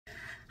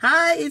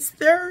Hi, it's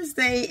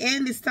Thursday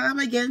and it's time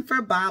again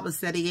for Bible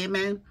study.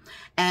 Amen.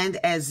 And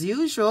as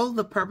usual,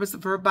 the purpose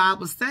of our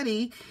Bible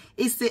study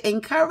is to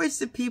encourage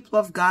the people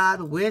of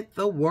God with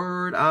the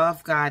Word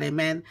of God.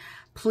 Amen.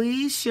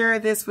 Please share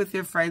this with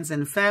your friends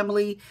and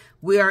family.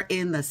 We are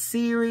in the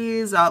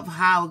series of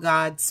how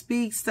God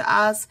speaks to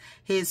us,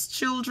 His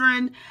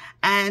children,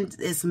 and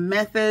His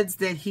methods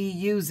that He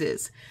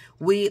uses.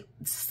 We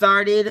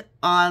started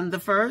on the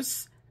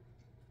first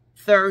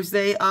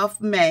Thursday of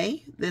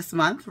May this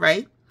month,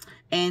 right?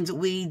 And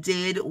we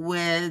did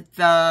with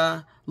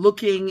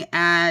looking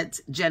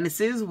at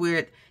Genesis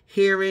with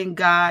hearing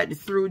God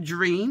through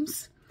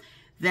dreams.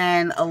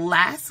 Then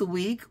last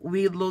week,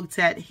 we looked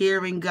at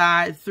hearing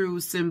God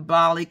through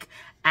symbolic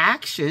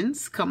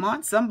actions. Come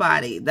on,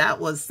 somebody. That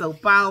was so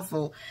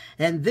powerful.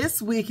 And this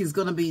week is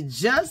going to be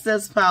just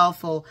as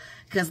powerful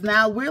because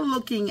now we're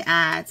looking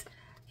at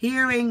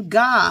hearing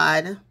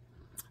God.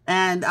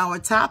 And our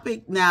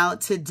topic now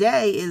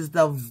today is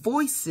the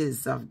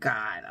voices of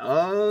God.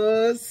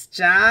 Oh,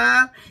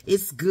 child,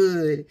 it's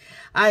good.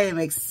 I am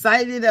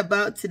excited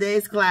about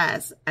today's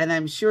class, and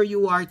I'm sure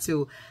you are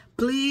too.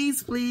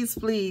 Please, please,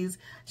 please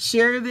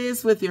share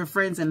this with your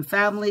friends and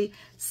family.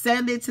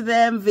 Send it to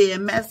them via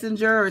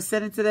Messenger or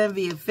send it to them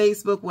via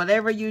Facebook,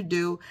 whatever you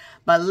do.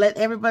 But let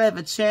everybody have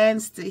a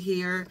chance to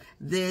hear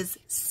this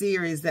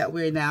series that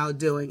we're now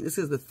doing. This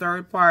is the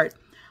third part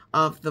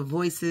of the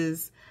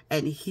voices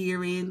and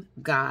hearing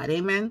God.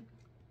 Amen.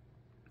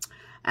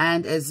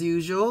 And as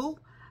usual,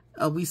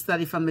 we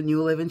study from the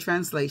New Living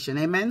Translation.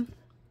 Amen.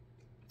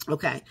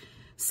 Okay.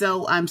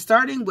 So I'm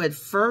starting with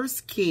 1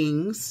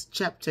 Kings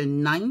chapter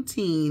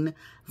 19,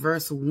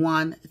 verse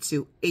 1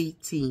 to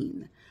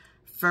 18.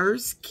 1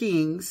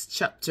 Kings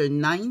chapter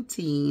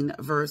 19,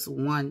 verse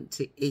 1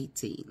 to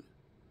 18.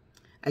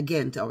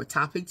 Again, our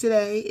topic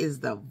today is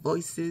the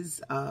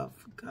voices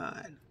of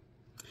God.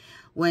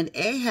 When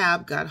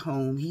Ahab got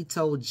home, he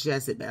told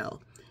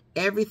Jezebel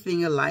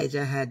everything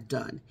Elijah had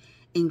done,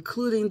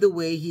 including the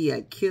way he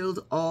had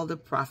killed all the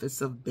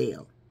prophets of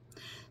Baal.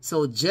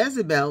 So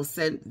Jezebel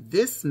sent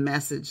this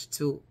message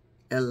to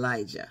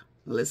Elijah.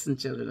 Listen,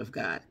 children of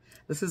God.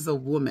 This is a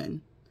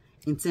woman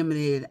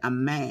intimidated a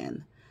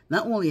man,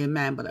 not only a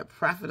man, but a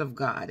prophet of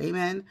God,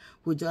 amen,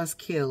 who just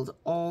killed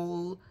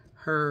all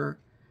her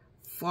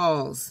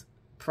false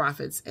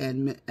prophets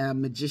and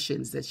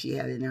magicians that she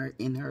had in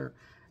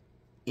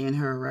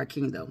her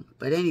kingdom.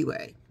 But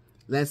anyway,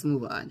 let's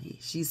move on.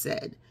 She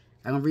said,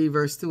 I'm going to read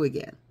verse 2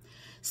 again.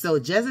 So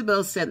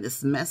Jezebel sent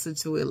this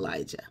message to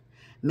Elijah.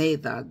 May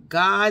the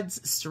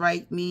gods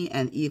strike me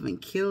and even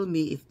kill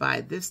me if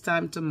by this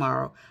time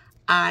tomorrow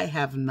I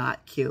have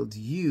not killed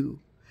you,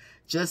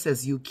 just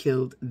as you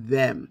killed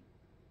them.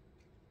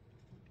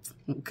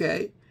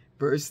 Okay,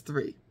 verse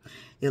 3.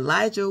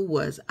 Elijah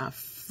was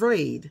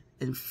afraid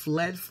and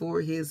fled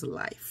for his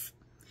life.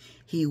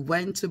 He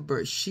went to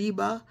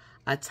Beersheba,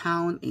 a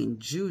town in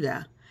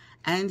Judah,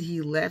 and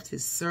he left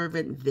his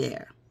servant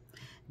there.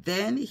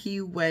 Then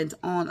he went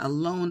on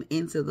alone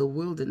into the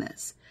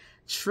wilderness.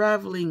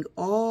 Traveling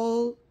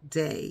all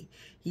day,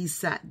 he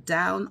sat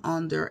down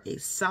under a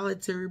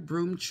solitary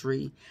broom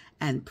tree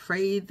and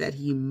prayed that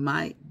he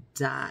might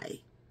die.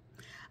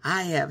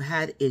 I have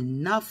had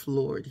enough,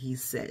 Lord, he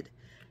said.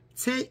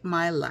 Take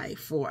my life,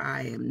 for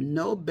I am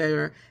no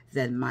better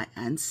than my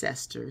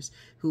ancestors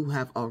who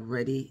have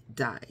already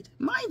died.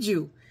 Mind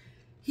you,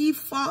 he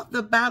fought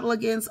the battle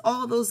against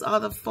all those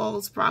other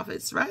false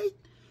prophets, right?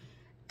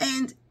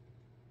 And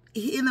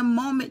in a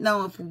moment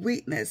now of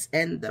weakness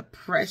and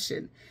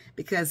depression,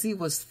 because he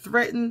was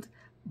threatened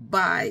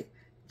by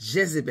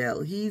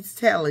Jezebel, he's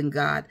telling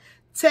God,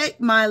 take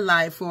my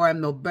life, for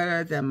I'm no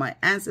better than my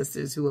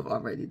ancestors who have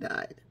already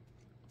died.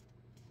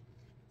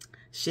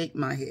 Shake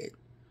my head.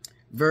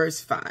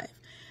 Verse 5.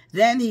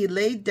 Then he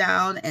lay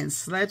down and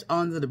slept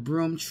under the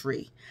broom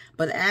tree.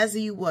 But as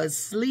he was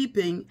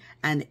sleeping,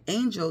 an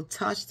angel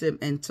touched him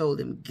and told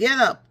him, get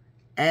up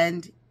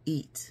and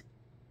eat.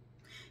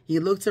 He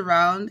looked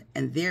around,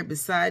 and there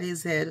beside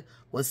his head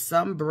was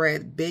some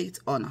bread baked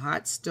on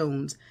hot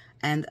stones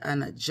and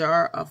a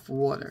jar of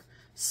water.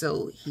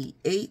 So he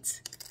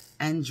ate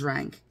and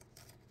drank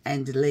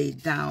and lay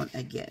down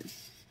again.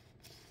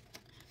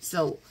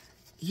 So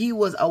he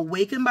was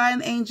awakened by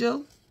an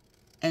angel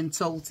and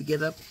told to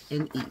get up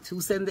and eat. Who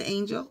sent the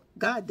angel?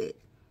 God did.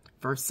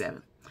 Verse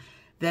 7.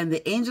 Then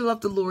the angel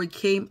of the Lord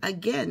came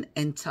again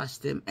and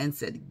touched him and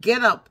said,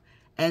 get up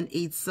and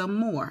eat some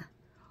more,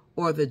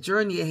 or the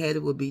journey ahead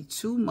will be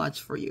too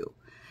much for you.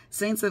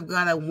 Saints of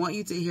God, I want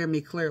you to hear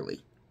me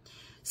clearly.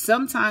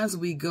 Sometimes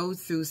we go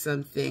through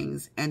some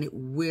things and it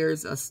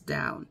wears us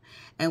down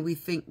and we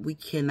think we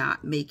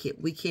cannot make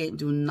it. We can't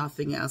do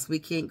nothing else. We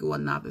can't go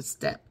another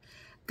step.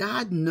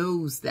 God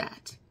knows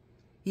that.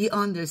 He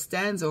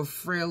understands how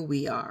frail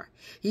we are.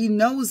 He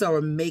knows our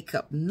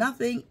makeup.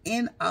 Nothing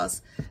in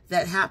us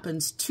that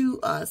happens to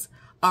us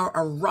or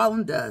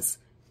around us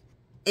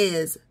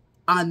is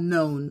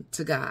unknown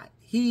to God.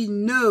 He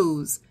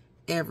knows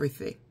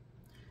everything.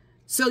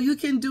 So you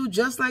can do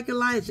just like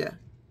Elijah.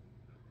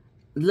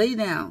 Lay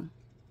down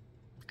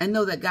and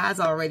know that God's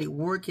already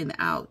working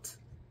out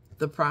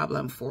the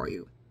problem for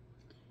you.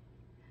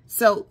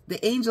 So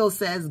the angel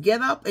says,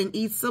 get up and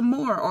eat some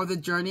more, or the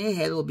journey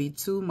ahead will be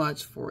too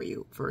much for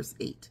you. Verse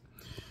 8.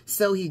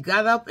 So he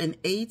got up and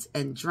ate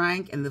and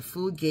drank, and the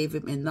food gave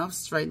him enough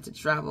strength to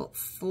travel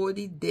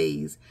 40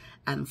 days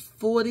and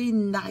 40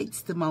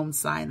 nights to Mount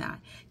Sinai.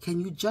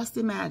 Can you just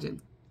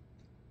imagine?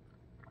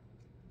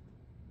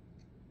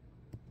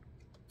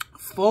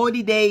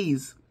 40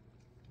 days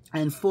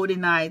and 40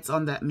 nights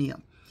on that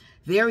meal.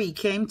 There he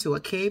came to a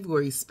cave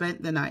where he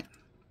spent the night.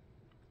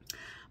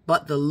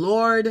 But the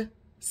Lord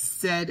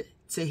said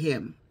to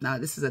him, now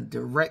this is a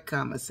direct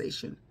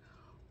conversation,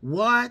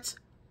 what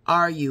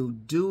are you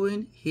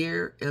doing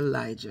here,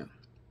 Elijah?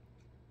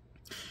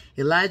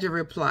 Elijah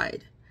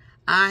replied,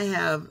 I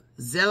have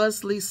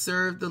zealously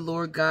served the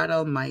Lord God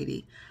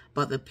Almighty,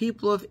 but the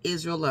people of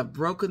Israel have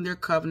broken their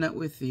covenant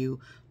with you,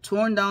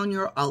 torn down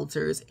your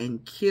altars,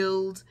 and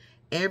killed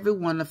every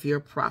one of your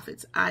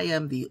prophets. I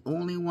am the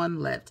only one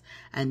left,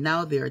 and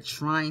now they are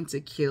trying to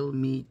kill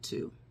me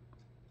too.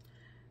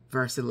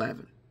 Verse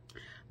 11.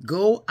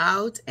 Go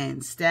out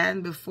and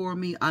stand before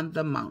me on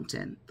the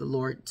mountain, the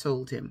Lord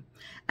told him.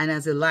 And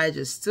as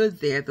Elijah stood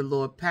there, the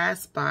Lord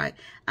passed by,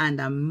 and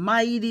a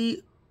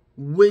mighty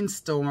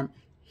windstorm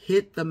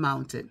hit the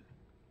mountain.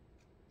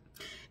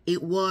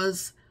 It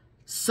was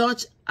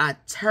such a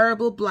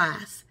terrible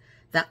blast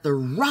that the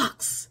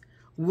rocks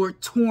were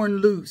torn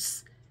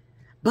loose.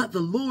 But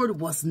the Lord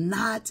was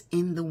not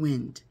in the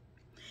wind.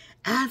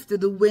 After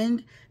the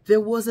wind, there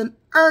was an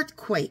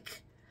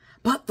earthquake.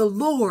 But the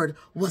Lord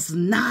was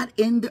not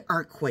in the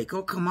earthquake.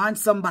 Oh, come on,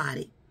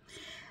 somebody.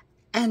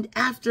 And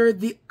after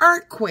the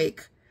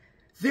earthquake,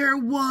 there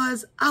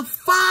was a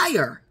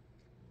fire.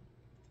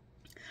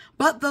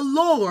 But the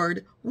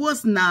Lord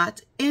was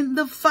not in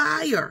the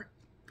fire.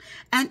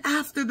 And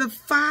after the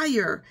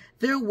fire,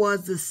 there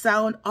was the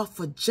sound of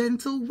a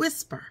gentle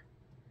whisper.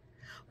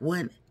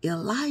 When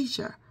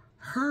Elijah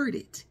heard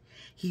it,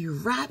 he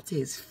wrapped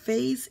his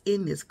face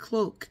in his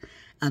cloak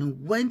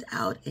and went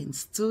out and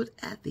stood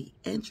at the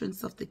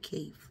entrance of the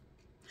cave.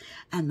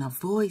 And a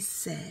voice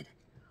said,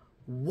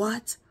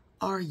 what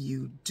are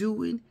you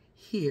doing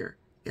here,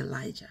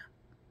 Elijah?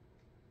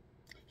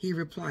 He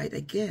replied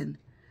again,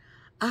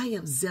 I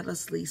have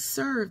zealously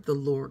served the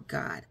Lord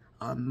God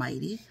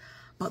Almighty,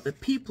 but the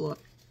people of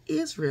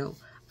Israel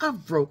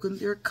have broken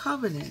their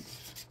covenant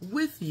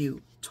with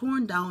you,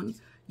 torn down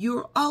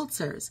your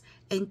altars,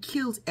 and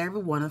killed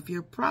every one of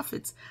your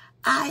prophets.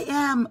 I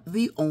am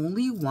the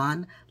only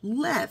one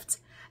left,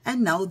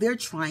 and now they're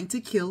trying to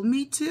kill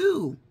me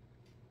too.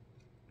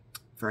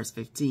 Verse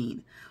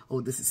 15. Oh,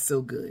 this is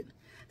so good.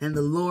 Then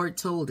the Lord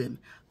told him,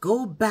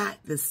 go back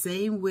the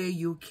same way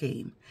you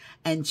came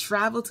and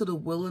travel to the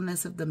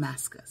wilderness of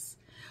Damascus.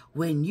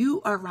 When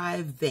you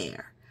arrive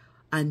there,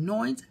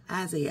 anoint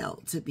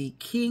Hazael to be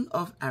king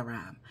of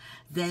Aram.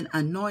 Then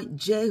anoint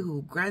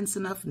Jehu,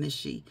 grandson of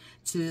Nishi,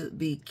 to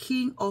be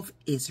king of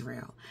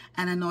Israel.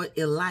 And anoint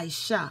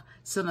Elisha,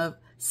 son of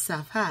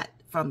Shaphat,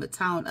 from the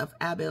town of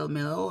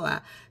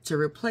Abel-Meholah, to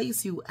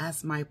replace you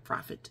as my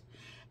prophet.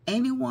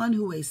 Anyone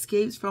who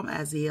escapes from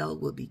Hazael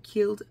will be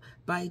killed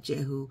by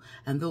Jehu,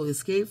 and those who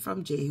escape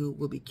from Jehu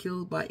will be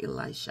killed by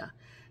Elisha.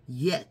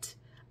 Yet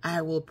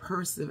I will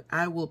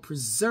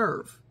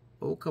preserve,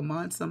 oh, come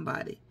on,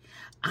 somebody.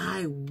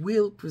 I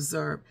will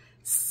preserve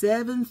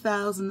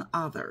 7,000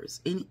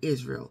 others in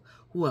Israel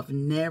who have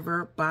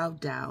never bowed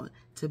down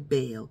to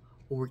Baal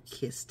or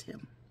kissed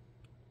him.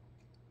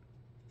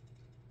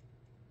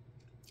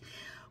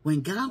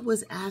 When God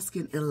was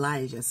asking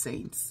Elijah,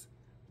 saints,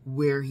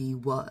 where he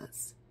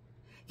was,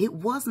 it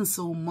wasn't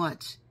so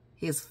much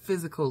his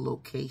physical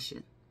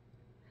location.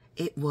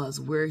 It was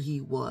where he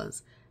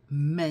was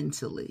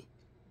mentally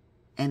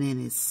and in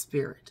his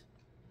spirit.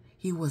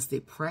 He was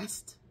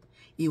depressed.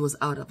 He was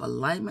out of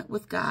alignment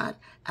with God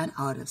and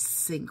out of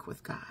sync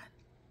with God.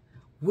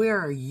 Where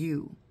are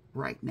you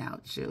right now,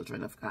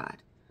 children of God?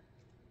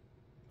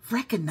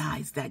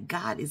 Recognize that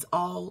God is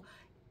all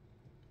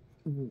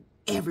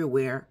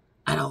everywhere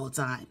at all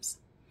times.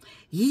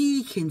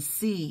 He can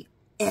see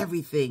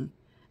everything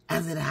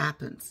as it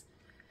happens.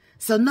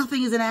 So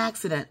nothing is an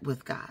accident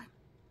with God.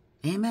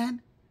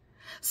 Amen.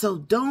 So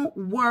don't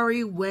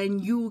worry when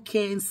you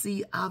can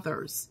see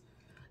others.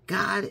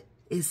 God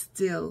is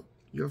still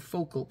your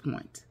focal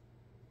point.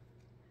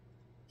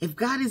 If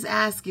God is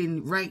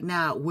asking right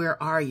now,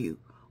 where are you?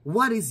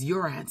 What is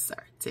your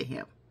answer to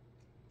him?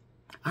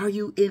 Are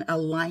you in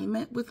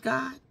alignment with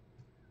God?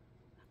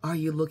 Are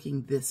you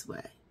looking this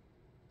way?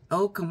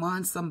 Oh, come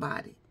on,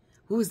 somebody.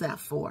 Who is that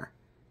for?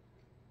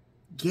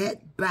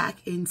 Get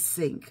back in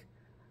sync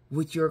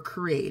with your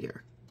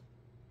Creator.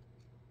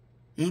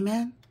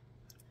 Amen.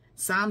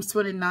 Psalms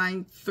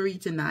 29,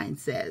 3-9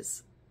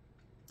 says,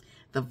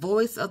 the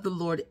voice of the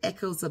Lord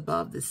echoes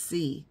above the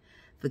sea.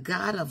 The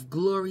God of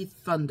glory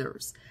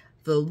thunders.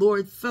 The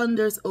Lord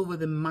thunders over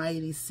the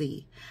mighty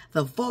sea.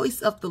 The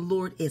voice of the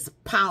Lord is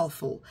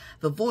powerful.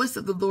 The voice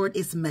of the Lord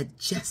is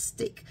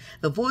majestic.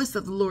 The voice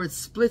of the Lord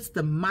splits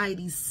the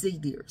mighty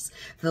cedars.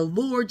 The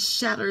Lord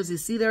shatters the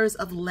cedars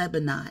of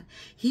Lebanon.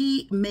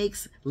 He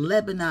makes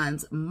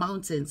Lebanon's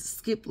mountains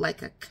skip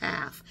like a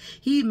calf.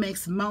 He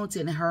makes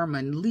Mountain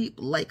Hermon leap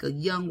like a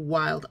young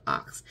wild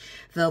ox.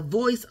 The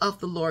voice of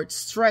the Lord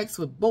strikes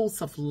with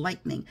bolts of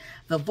lightning.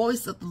 The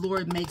voice of the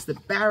Lord makes the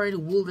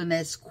barren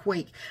wilderness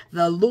quake.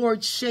 The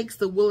Lord shakes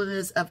the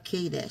wilderness of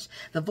Kadesh.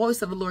 The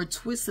voice of the Lord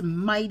twists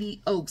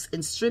mighty oaks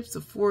and strips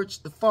the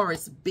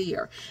forest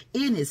bare.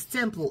 In his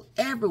temple,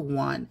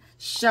 everyone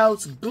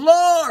shouts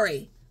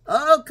glory.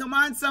 Oh, come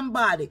on,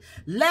 somebody.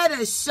 Let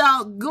us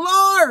shout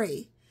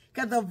glory.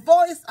 Because the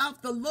voice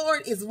of the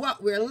Lord is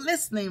what we're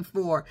listening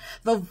for.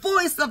 The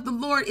voice of the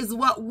Lord is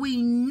what we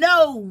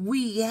know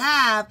we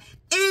have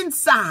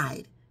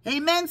inside.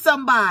 Amen,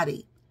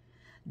 somebody.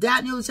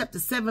 Daniel chapter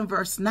 7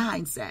 verse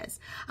 9 says,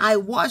 I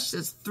watched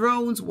as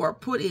thrones were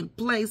put in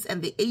place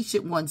and the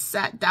ancient one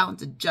sat down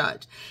to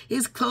judge.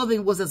 His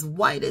clothing was as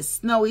white as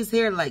snow, his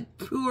hair like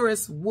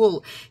purest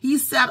wool. He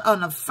sat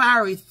on a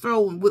fiery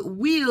throne with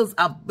wheels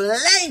of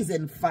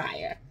blazing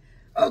fire.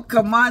 Oh,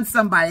 come on,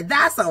 somebody.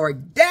 That's our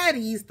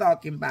daddy he's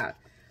talking about.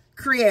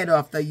 Creator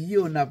of the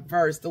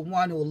universe, the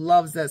one who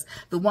loves us,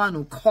 the one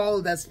who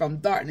called us from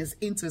darkness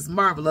into his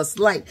marvelous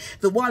light,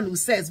 the one who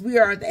says we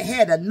are the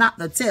head and not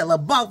the tail,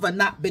 above and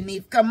not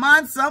beneath. Come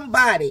on,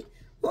 somebody.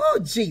 Oh,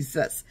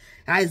 Jesus.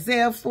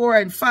 Isaiah 4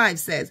 and 5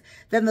 says,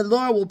 then the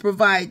Lord will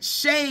provide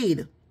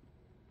shade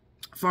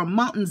for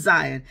Mountain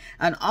Zion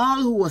and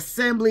all who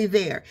assembly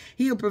there.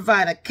 He will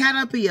provide a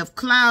canopy of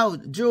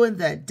cloud during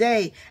the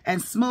day and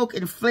smoke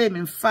and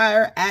flaming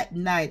fire at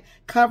night,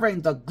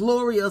 covering the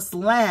glorious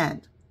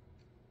land.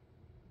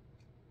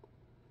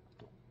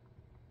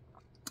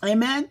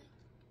 Amen.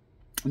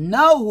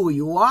 Know who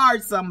you are,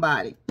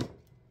 somebody.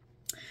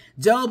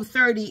 Job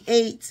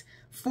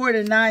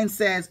 38:4-9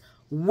 says,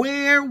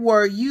 where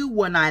were you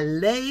when I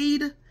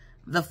laid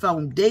the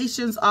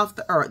foundations of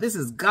the earth? This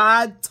is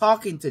God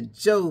talking to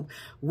Job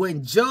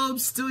when Job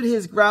stood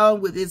his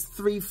ground with his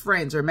 3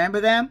 friends. Remember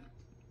them?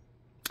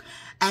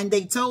 And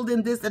they told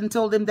him this and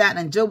told him that.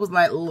 And Job was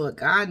like,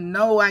 look, I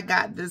know I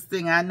got this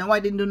thing. I know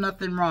I didn't do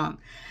nothing wrong.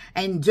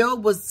 And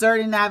Job was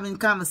certainly having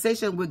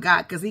conversation with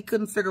God because he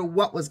couldn't figure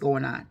what was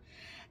going on.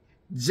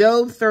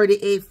 Job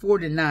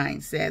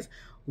 38:4-9 says,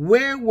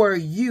 where were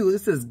you?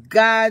 This is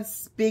God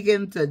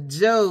speaking to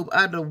Job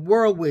out of the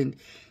whirlwind.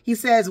 He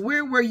says,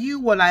 where were you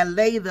when I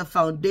laid the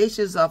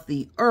foundations of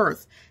the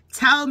earth?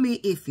 Tell me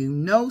if you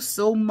know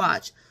so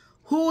much.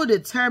 Who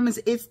determines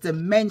its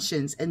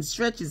dimensions and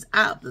stretches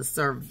out the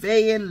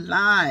surveying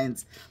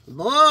lines?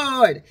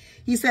 Lord,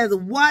 he says,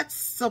 what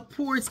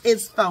supports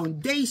its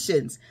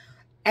foundations?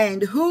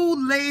 And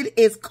who laid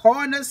its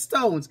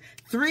cornerstones?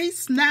 3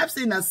 snaps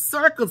in a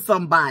circle,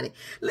 somebody.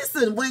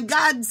 Listen, when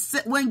God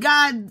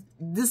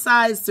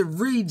decides to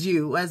read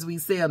you, as we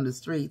say on the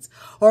streets,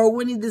 or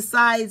when he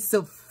decides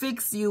to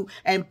fix you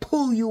and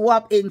pull you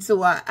up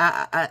into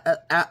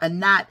a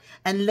knot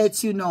and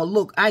let you know,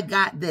 look, I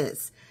got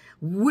this.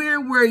 Where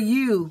were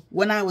you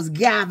when I was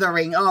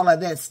gathering all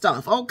of this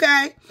stuff?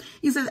 Okay.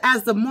 He says,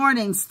 as the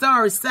morning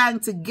stars sang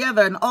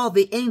together and all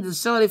the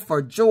angels shouted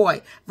for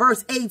joy.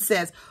 Verse 8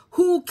 says,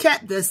 who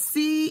kept the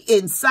sea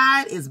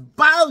inside its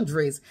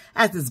boundaries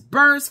as it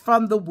burst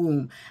from the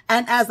womb,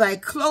 and as I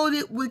clothed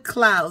it with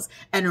clouds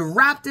and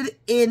wrapped it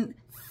in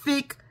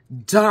thick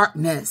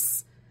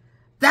darkness.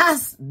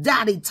 That's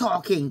Daddy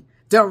talking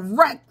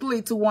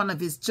directly to one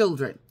of his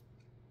children.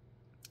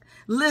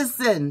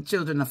 Listen,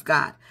 children of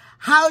God.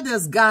 How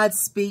does God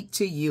speak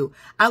to you?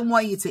 I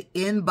want you to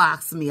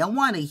inbox me. I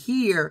want to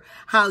hear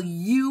how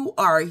you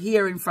are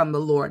hearing from the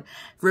Lord.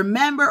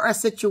 Remember a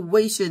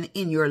situation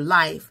in your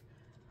life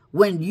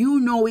when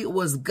you know it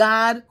was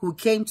God who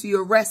came to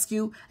your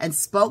rescue and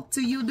spoke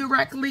to you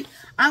directly.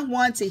 I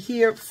want to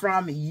hear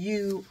from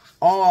you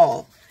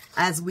all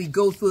as we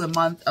go through the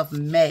month of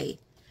May.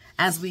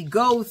 As we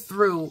go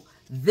through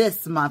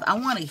this month, I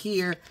want to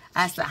hear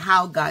as to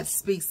how God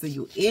speaks to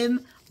you.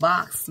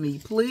 Inbox me,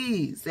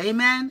 please.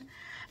 Amen.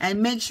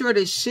 And make sure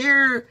to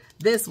share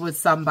this with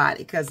somebody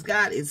because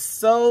God is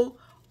so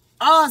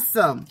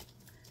awesome.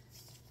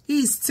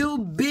 He's too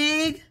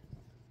big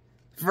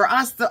for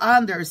us to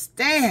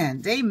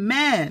understand.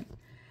 Amen.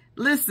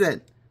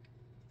 Listen,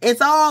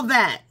 it's all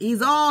that.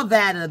 He's all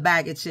that in a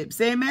bag of chips.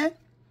 Amen.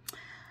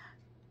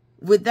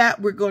 With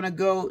that, we're going to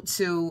go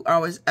to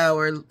our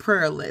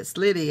prayer list.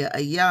 Lydia,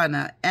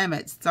 Ayana,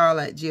 Emmett,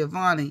 Starlight,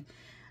 Giovanni,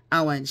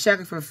 Owen,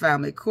 Shackelford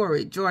family,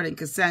 Corey, Jordan,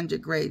 Cassandra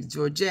Graves,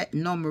 Georgette,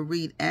 Norma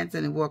Reed,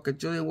 Anthony Walker,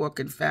 Julian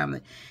Walker family,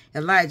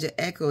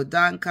 Elijah Echo,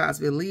 Don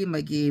Cosby, Lee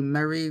McGee,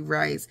 Marie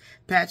Rice,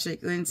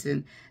 Patrick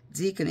Linton,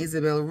 Deacon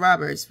Isabel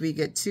Roberts. We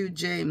got 2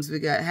 James. We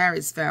got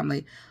Harris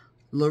family,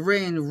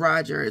 Lorraine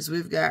Rogers.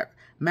 We've got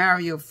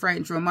Mario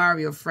French,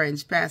 Romario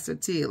French, Pastor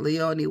T,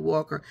 Leonie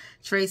Walker,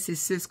 Tracy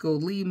Cisco,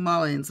 Lee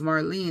Mullins,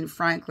 Marlene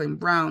Franklin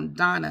Brown,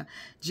 Donna,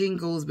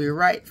 Jingles Be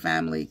Right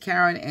family,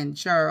 Karen and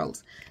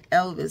Charles,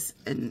 Elvis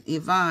and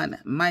Yvonne,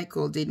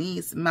 Michael,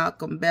 Denise,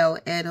 Malcolm Bell,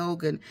 Ed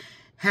Hogan,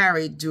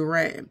 Harry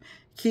Duran,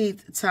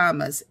 Keith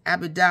Thomas,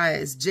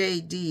 Abadias,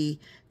 JD,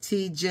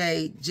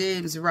 TJ,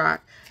 James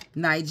Rock,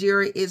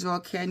 Nigeria, Israel,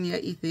 Kenya,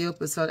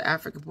 Ethiopia, South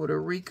Africa, Puerto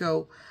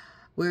Rico.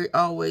 We're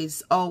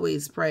always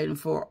praying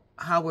for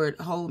Howard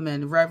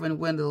Holman, Reverend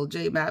Wendell,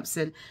 J.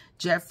 Mapson,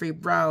 Jeffrey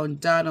Brown,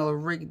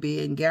 Donald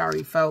Rigby, and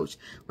Gary Fauch.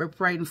 We're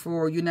praying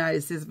for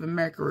United States of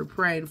America. We're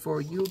praying for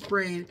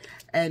Ukraine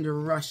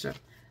and Russia.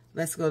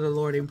 Let's go to the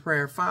Lord in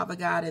prayer. Father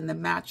God, in the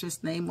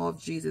matchless name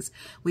of Jesus,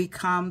 we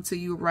come to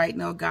you right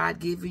now, God,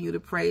 giving you the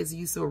praise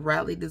you so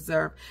rightly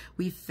deserve.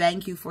 We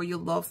thank you for your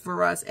love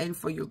for us and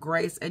for your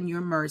grace and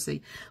your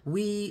mercy.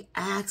 We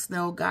ask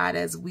now, God,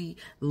 as we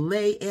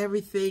lay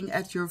everything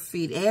at your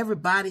feet,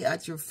 everybody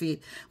at your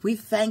feet, we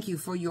thank you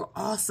for your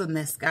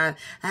awesomeness, God,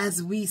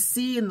 as we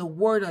see in the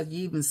word that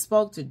you even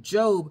spoke to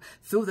Job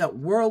through that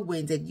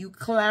whirlwind, that you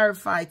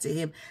clarified to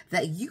him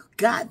that you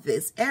got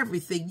this,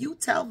 everything. You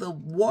tell the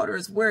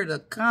waters where to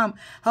come,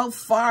 how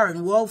far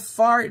and how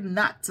far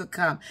not to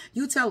come.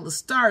 You tell the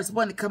stars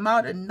when to come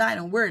out at night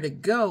and where to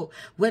go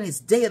when it's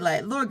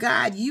daylight. Lord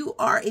God, you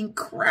are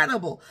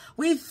incredible.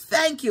 We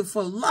thank you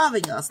for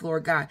loving us,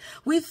 Lord God.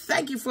 We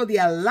thank you for the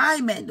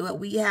alignment that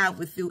we have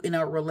with you in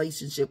our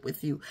relationship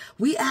with you.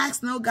 We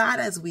ask, no God,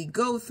 as we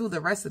go through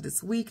the rest of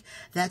this week,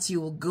 that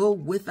you will go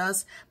with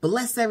us.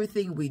 Bless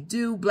everything we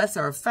do. Bless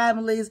our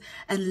families.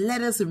 And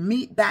let us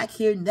meet back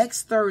here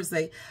next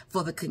Thursday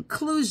for the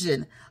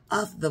conclusion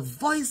of the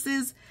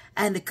voices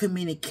and the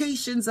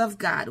communications of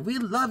God. We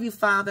love you,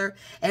 Father,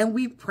 and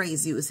we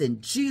praise you. It's in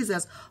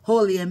Jesus'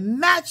 holy and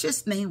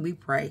matchless name we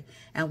pray.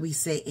 And we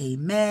say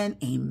amen,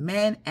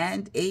 amen,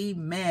 and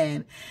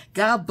amen.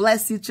 God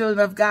bless you, children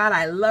of God.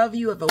 I love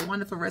you. Have a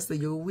wonderful rest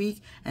of your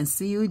week, and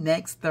see you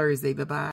next Thursday. Bye-bye.